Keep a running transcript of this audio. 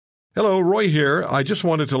Hello, Roy here. I just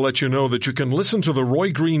wanted to let you know that you can listen to The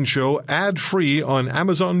Roy Green Show ad-free on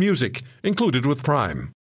Amazon Music, included with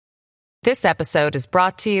Prime. This episode is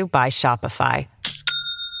brought to you by Shopify.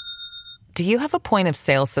 Do you have a point of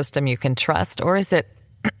sale system you can trust, or is it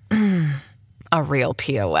a real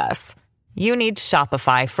POS? You need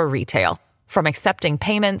Shopify for retail. From accepting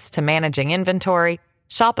payments to managing inventory,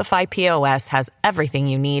 Shopify POS has everything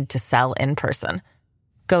you need to sell in person.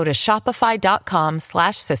 Go to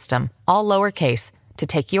shopify.com/system, all lowercase, to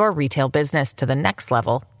take your retail business to the next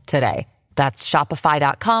level today. That's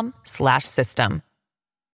shopify.com/system.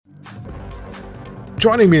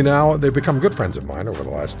 Joining me now, they've become good friends of mine over the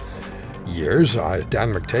last years.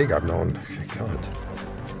 Dan McTeague, I've known,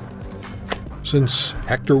 since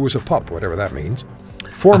Hector was a pup, whatever that means.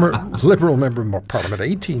 Former Liberal Member of Parliament,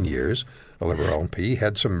 18 years, a Liberal MP,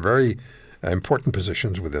 had some very important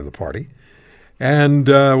positions within the party and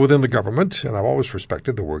within the government, and I've always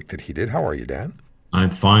respected the work that he did. How are you, Dan? I'm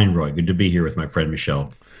fine, Roy. Good to be here with my friend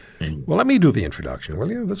Michelle. Well, let me do the introduction, will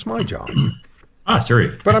you? That's my job.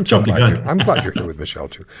 Sorry. But I'm glad you're here with Michelle,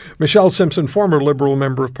 too. Michelle Simpson, former Liberal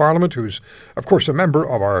Member of Parliament, who's, of course, a member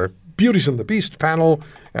of our Beauties and the Beast panel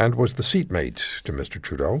and was the seatmate to Mr.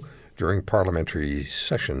 Trudeau during parliamentary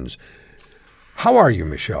sessions. How are you,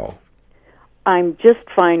 Michelle? I'm just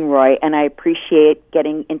fine, Roy, and I appreciate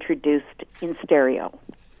getting introduced in stereo.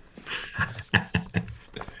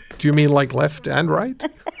 Do you mean like left and right?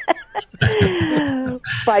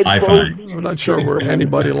 By both. I'm not sure where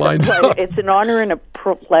anybody lines up. It's an honor and a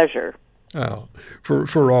pleasure. Oh,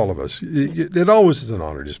 for all of us. It always is an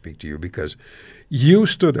honor to speak to you because you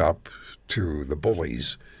stood up to the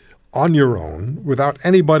bullies on your own without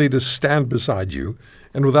anybody to stand beside you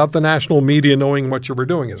and without the national media knowing what you were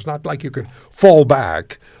doing. It's not like you could fall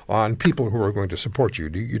back on people who are going to support you.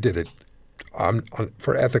 You did it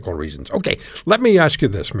for ethical reasons. Okay, let me ask you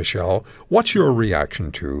this, Michelle. What's your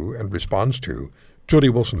reaction to and response to Jody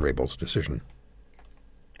Wilson-Raybould's decision?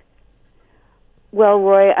 Well,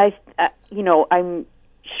 Roy, I'm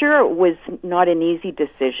sure it was not an easy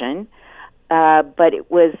decision, but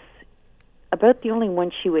it was about the only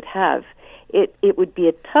one she would have. It would be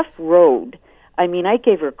a tough road. I mean, I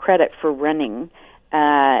gave her credit for running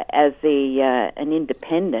as an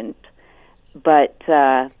independent, but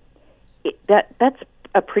that's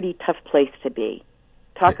a pretty tough place to be.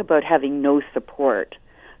 Talk about having no support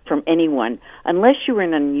from anyone, unless you were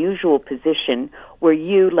in an unusual position where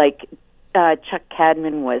you, like Chuck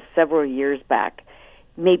Cadman was several years back,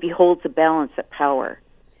 maybe holds a balance of power.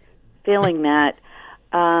 Failing that,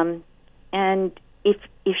 and if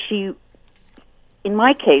she, in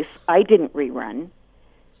my case, I didn't rerun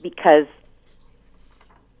because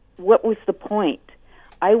what was the point?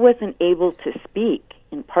 I wasn't able to speak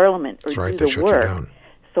in Parliament or do the work.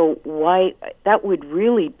 So why? That would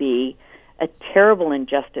really be a terrible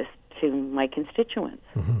injustice to my constituents.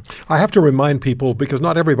 Mm-hmm. I have to remind people, because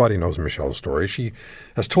not everybody knows Michelle's story. She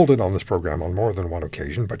has told it on this program on more than one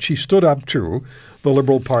occasion, but she stood up to the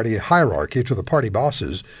Liberal Party hierarchy, to the party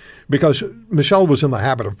bosses, because Michelle was in the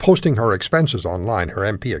habit of posting her expenses online, her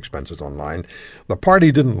MP expenses online. The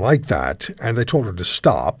party didn't like that, and they told her to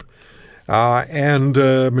stop. And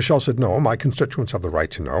Michelle said, no, my constituents have the right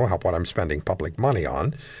to know what I'm spending public money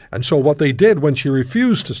on. And so what they did when she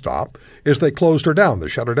refused to stop is they closed her down. They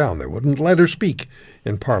shut her down. They wouldn't let her speak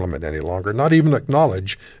in Parliament any longer, not even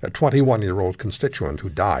acknowledge a 21-year-old constituent who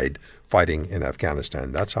died fighting in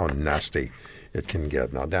Afghanistan. That's how nasty it can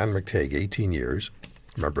get. Now, Dan McTeague, 18 years,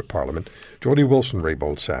 member of Parliament. Jody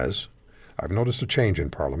Wilson-Raybould says, I've noticed a change in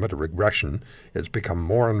Parliament, a regression. It's become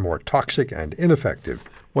more and more toxic and ineffective.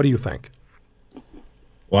 What do you think?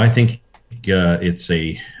 Well, I think it's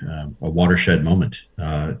a watershed moment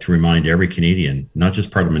to remind every Canadian, not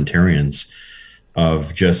just parliamentarians,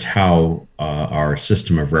 of just how our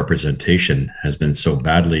system of representation has been so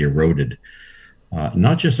badly eroded,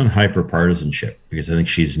 not just on hyper-partisanship, because I think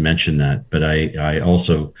she's mentioned that, but I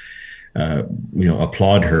also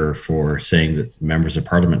applaud her for saying that members of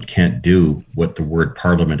Parliament can't do what the word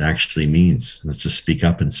Parliament actually means. That's to speak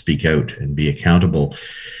up and speak out and be accountable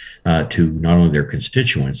to not only their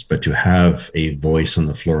constituents, but to have a voice on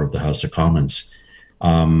the floor of the House of Commons.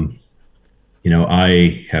 I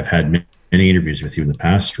have had many interviews with you in the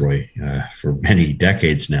past, Roy, for many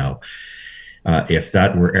decades now. If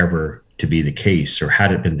that were ever to be the case, or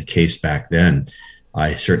had it been the case back then,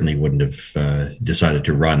 I certainly wouldn't have decided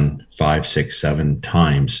to run 5, 6, 7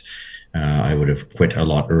 times. I would have quit a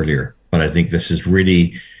lot earlier. But I think this is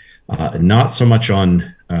really not so much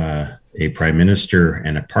on a prime minister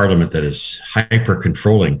and a parliament that is hyper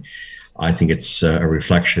controlling. I think it's a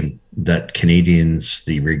reflection that Canadians,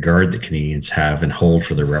 the regard that Canadians have and hold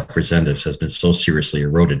for their representatives has been so seriously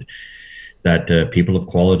eroded that people of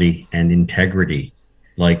quality and integrity,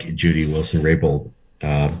 like Judy Wilson-Raybould,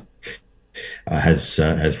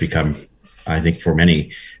 has become, I think, for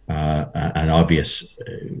many, an obvious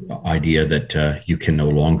idea that you can no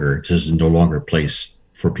longer. This is no longer a place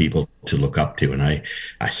for people to look up to, and I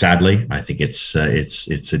sadly, I think it's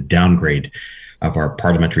a downgrade of our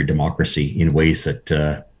parliamentary democracy in ways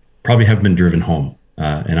that probably have been driven home,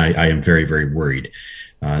 and I am very, very worried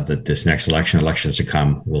that this next elections to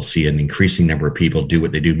come, we'll see an increasing number of people do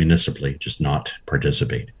what they do municipally, just not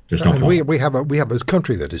participate. There's no point. We have a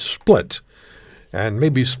country that is split, and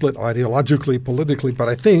maybe split ideologically, politically, but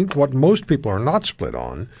I think what most people are not split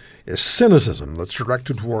on is cynicism that's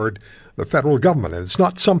directed toward the federal government. And it's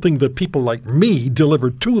not something that people like me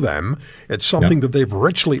deliver to them. It's something that they've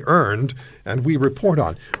richly earned and we report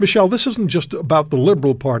on. Michelle, this isn't just about the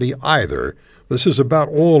Liberal Party either. This is about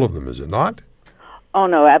all of them, is it not? Oh,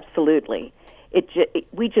 no, absolutely.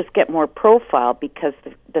 We just get more profile because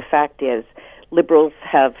the fact is Liberals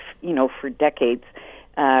have, for decades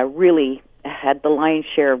really had the lion's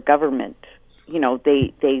share of government.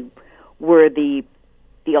 They were the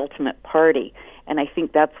ultimate party. And I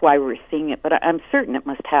think that's why we're seeing it. But I'm certain it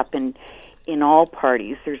must happen in all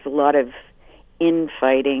parties. There's a lot of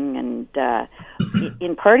infighting and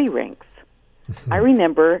in party ranks. I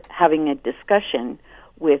remember having a discussion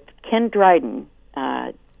with Ken Dryden,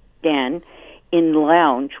 Dan, in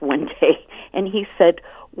lounge one day, and he said,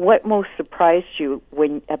 "What most surprised you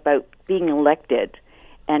about being elected,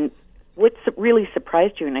 and what really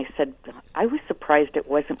surprised you?" And I said, "I was surprised it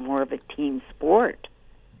wasn't more of a team sport."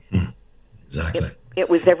 Exactly. It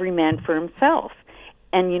was every man for himself.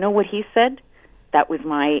 And you know what he said? That was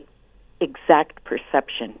my exact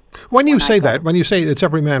perception. When you say it's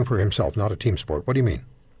every man for himself, not a team sport, what do you mean?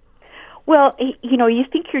 Well, you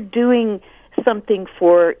think you're doing something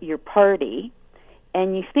for your party,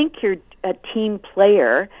 and you think you're a team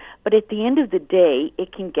player, but at the end of the day,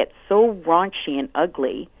 it can get so raunchy and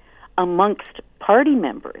ugly amongst party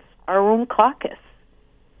members, our own caucus.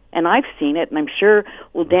 And I've seen it, and I'm sure,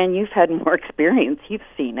 well, Dan, you've had more experience. You've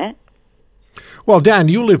seen it. Well, Dan,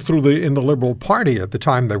 you lived in the Liberal Party at the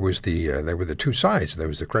time. There were the two sides. There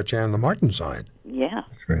was the Chrétien and the Martin side. Yeah,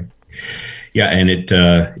 that's right. Yeah, and it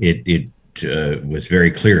was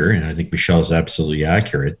very clear, and I think Michelle's absolutely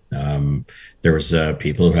accurate. There was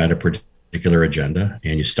people who had a particular agenda,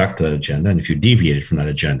 and you stuck to that agenda. And if you deviated from that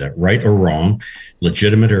agenda, right or wrong,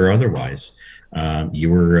 legitimate or otherwise, you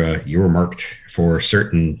were marked for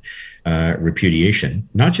certain repudiation,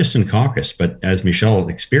 not just in caucus, but as Michelle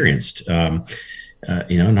experienced,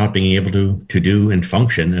 not being able to do and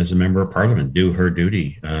function as a member of parliament, do her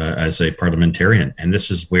duty as a parliamentarian. And this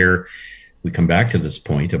is where we come back to this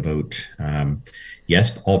point about,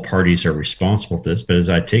 yes, all parties are responsible for this, but as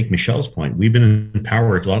I take Michelle's point, we've been in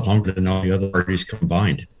power a lot longer than all the other parties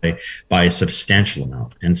combined by a substantial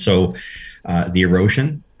amount. And so the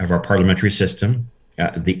erosion of our parliamentary system,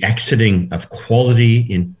 the exiting of quality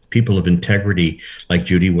in people of integrity like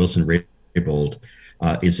Judy Wilson-Raybould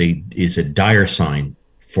is a dire sign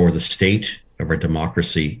for the state of our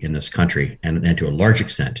democracy in this country. And to a large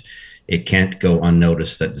extent, it can't go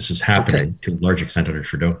unnoticed that this is happening to a large extent under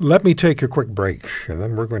Trudeau. Let me take a quick break, and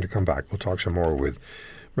then we're going to come back. We'll talk some more with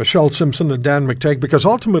Michelle Simpson and Dan McTeague, because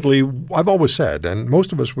ultimately, I've always said, and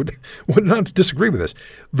most of us would not disagree with this,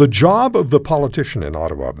 the job of the politician in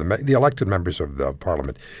Ottawa, the elected members of the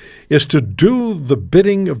Parliament, is to do the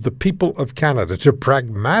bidding of the people of Canada, to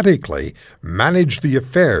pragmatically manage the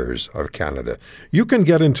affairs of Canada. You can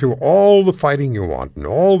get into all the fighting you want and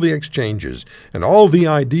all the exchanges and all the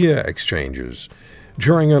idea exchanges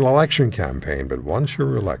during an election campaign, but once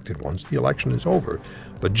you're elected, once the election is over,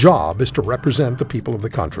 the job is to represent the people of the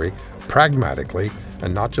country pragmatically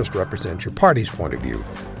and not just represent your party's point of view.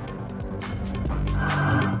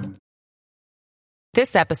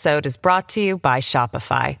 This episode is brought to you by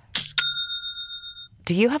Shopify.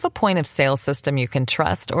 Do you have a point of sale system you can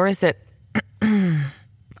trust, or is it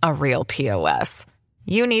a real POS?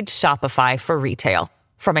 You need Shopify for retail.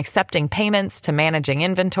 From accepting payments to managing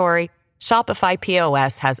inventory, Shopify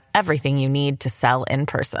POS has everything you need to sell in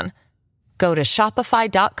person. Go to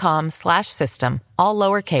shopify.com/system, all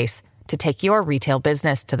lowercase, to take your retail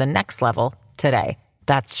business to the next level today.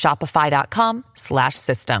 That's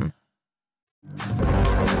shopify.com/system.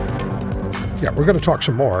 Yeah, we're going to talk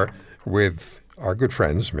some more with our good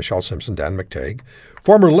friends, Michelle Simpson, Dan McTeague,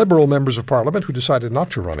 former Liberal members of Parliament who decided not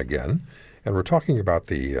to run again. And we're talking about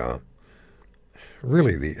how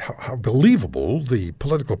believable the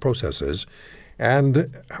political process is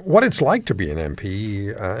and what it's like to be an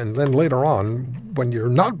MP, and then later on, when you're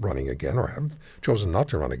not running again or have chosen not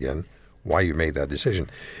to run again, why you made that decision.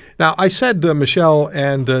 Now, I said, Michelle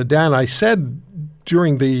and Dan, I said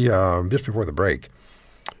during the, just before the break,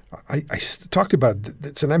 I talked about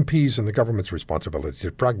it's an MP's and the government's responsibility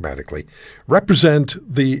to pragmatically represent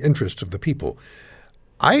the interest of the people.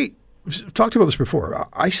 I talked about this before.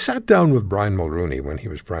 I sat down with Brian Mulroney when he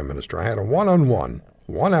was Prime Minister. I had a one-on-one,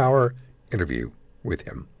 1 hour interview with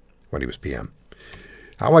him when he was PM.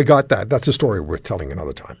 How I got that's a story worth telling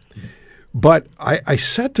another time. But I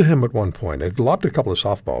said to him at one point, I lobbed a couple of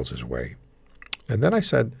softballs his way, and then I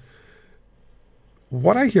said,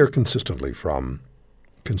 what I hear consistently from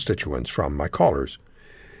constituents, from my callers,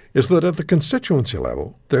 is that at the constituency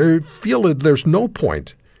level, they feel that there's no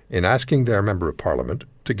point in asking their member of parliament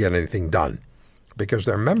to get anything done because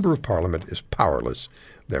their member of parliament is powerless.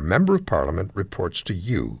 Their member of parliament reports to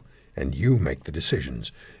you, and you make the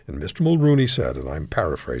decisions. And Mr. Mulroney said, and I'm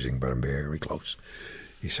paraphrasing, but I'm very close,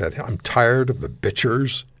 he said, I'm tired of the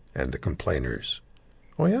bitchers and the complainers.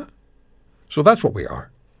 Oh, yeah? So that's what we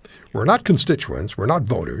are. We're not constituents, we're not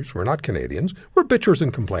voters, we're not Canadians, we're bitchers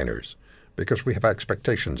and complainers because we have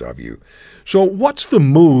expectations of you. So what's the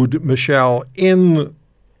mood, Michelle, in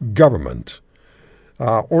government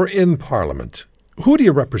or in Parliament? Who do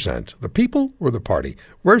you represent, the people or the party?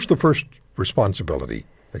 Where's the first responsibility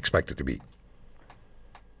expected to be?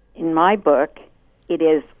 In my book, it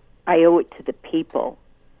is, I owe it to the people.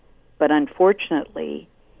 But unfortunately,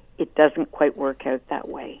 it doesn't quite work out that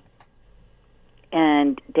way.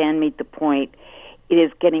 And Dan made the point, it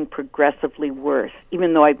is getting progressively worse.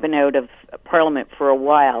 Even though I've been out of Parliament for a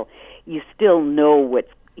while, you still know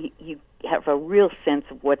you have a real sense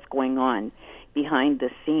of what's going on behind the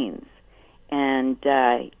scenes. And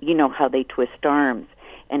you know how they twist arms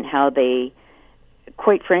and how they,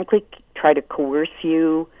 quite frankly, try to coerce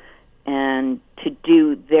you and to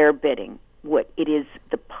do their bidding. What it is,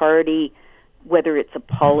 the party, whether it's a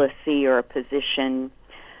policy or a position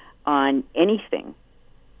on anything.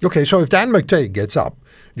 Okay, so if Dan McTeague gets up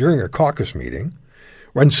during a caucus meeting,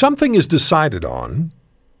 when something is decided on,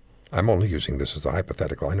 I'm only using this as a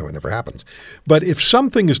hypothetical, I know it never happens, but if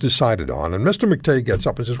something is decided on and Mr. McTeague gets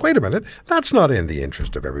up and says, wait a minute, that's not in the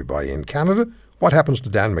interest of everybody in Canada, what happens to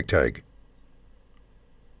Dan McTeague?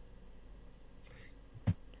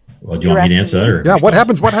 Well, do you want me to answer that? Or yeah, what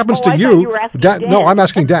happens to you? Dan. No, I'm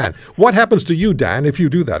asking Dan. What happens to you, Dan, if you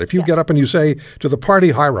do that? If you get up and you say to the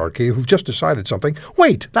party hierarchy who've just decided something,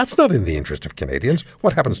 wait, that's not in the interest of Canadians,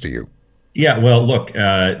 what happens to you? Yeah, well, look,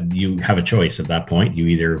 you have a choice at that point. You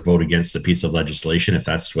either vote against the piece of legislation, if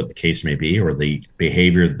that's what the case may be, or the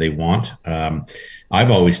behavior that they want. I've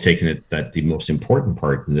always taken it that the most important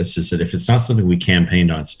part in this is that if it's not something we campaigned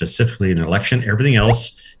on specifically in an election, everything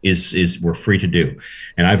else is we're free to do.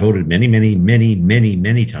 And I voted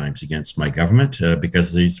many times against my government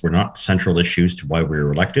because these were not central issues to why we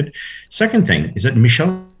were elected. Second thing is that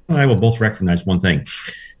Michelle and I will both recognize one thing.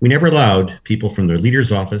 We never allowed people from their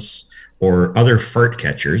leader's office or other fart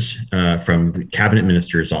catchers from cabinet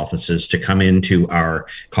ministers' offices to come into our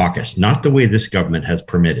caucus, not the way this government has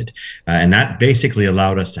permitted. And that basically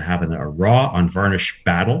allowed us to have a raw, unvarnished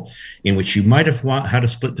battle in which you might have had a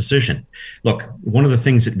split decision. Look, one of the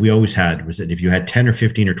things that we always had was that if you had 10 or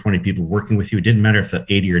 15 or 20 people working with you, it didn't matter if the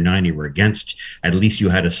 80 or 90 were against, at least you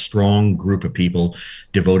had a strong group of people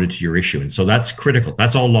devoted to your issue. And so that's critical.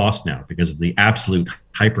 That's all lost now because of the absolute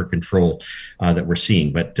hyper control that we're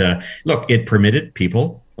seeing. But look, it permitted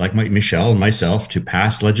people like Michelle and myself to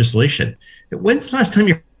pass legislation. When's the last time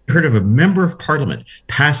you heard of a member of parliament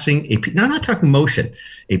passing now I'm not talking motion,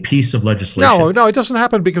 a piece of legislation? No, it doesn't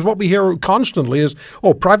happen because what we hear constantly is,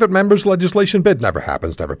 private members' legislation bid never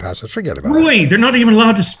happens, never passes. Forget about it. They're not even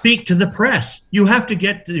allowed to speak to the press. You have to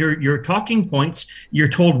get your talking points. You're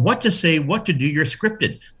told what to say, what to do. You're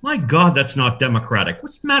scripted. My God, that's not democratic.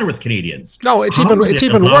 What's the matter with Canadians? No, it's even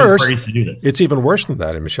worse. It's even worse than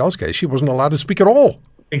that in Michelle's case. She wasn't allowed to speak at all.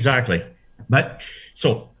 Exactly. But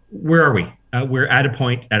so where are we? We're at a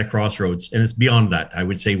point, at a crossroads, and it's beyond that. I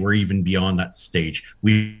would say we're even beyond that stage.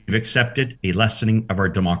 We've accepted a lessening of our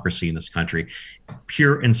democracy in this country,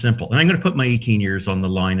 pure and simple. And I'm going to put my 18 years on the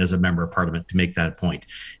line as a member of parliament to make that point.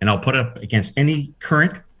 And I'll put up against any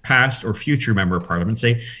current, past, or future member of parliament,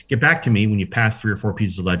 say, get back to me when you pass 3 or 4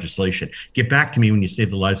 pieces of legislation. Get back to me when you save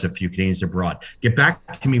the lives of a few Canadians abroad. Get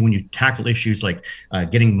back to me when you tackle issues like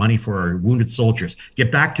getting money for our wounded soldiers.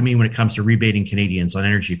 Get back to me when it comes to rebating Canadians on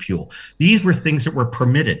energy fuel. These were things that were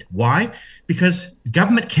permitted. Why? Because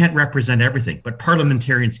government can't represent everything, but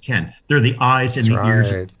parliamentarians can. They're the eyes and the ears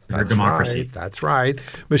of Our democracy. Right, that's right.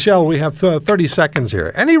 Michelle, we have 30 seconds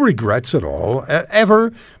here. Any regrets at all?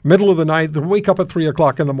 Ever, middle of the night, wake up at 3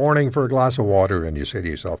 o'clock in the morning for a glass of water and you say to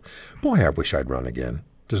yourself, boy, I wish I'd run again.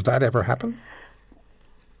 Does that ever happen?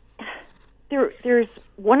 There's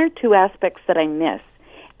one or two aspects that I miss,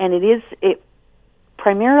 and it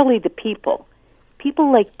primarily the people.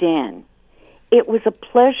 People like Dan. It was a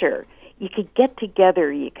pleasure. You could get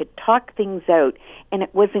together, you could talk things out, and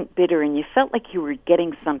it wasn't bitter, and you felt like you were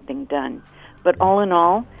getting something done. But all in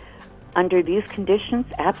all, under these conditions,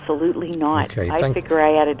 absolutely not. Okay, I figure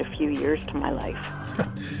I added a few years to my life.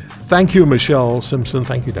 Thank you, Michelle Simpson.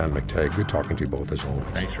 Thank you, Dan McTeague. Good talking to you both as always.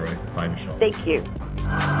 Thanks, Roy. Bye, Michelle. Thank you.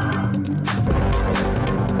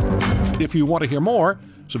 If you want to hear more,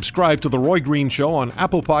 subscribe to The Roy Green Show on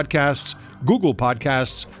Apple Podcasts, Google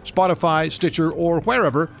Podcasts, Spotify, Stitcher, or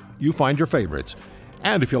wherever you find your favorites.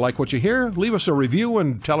 And if you like what you hear, leave us a review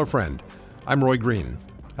and tell a friend. I'm Roy Green.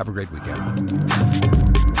 Have a great weekend.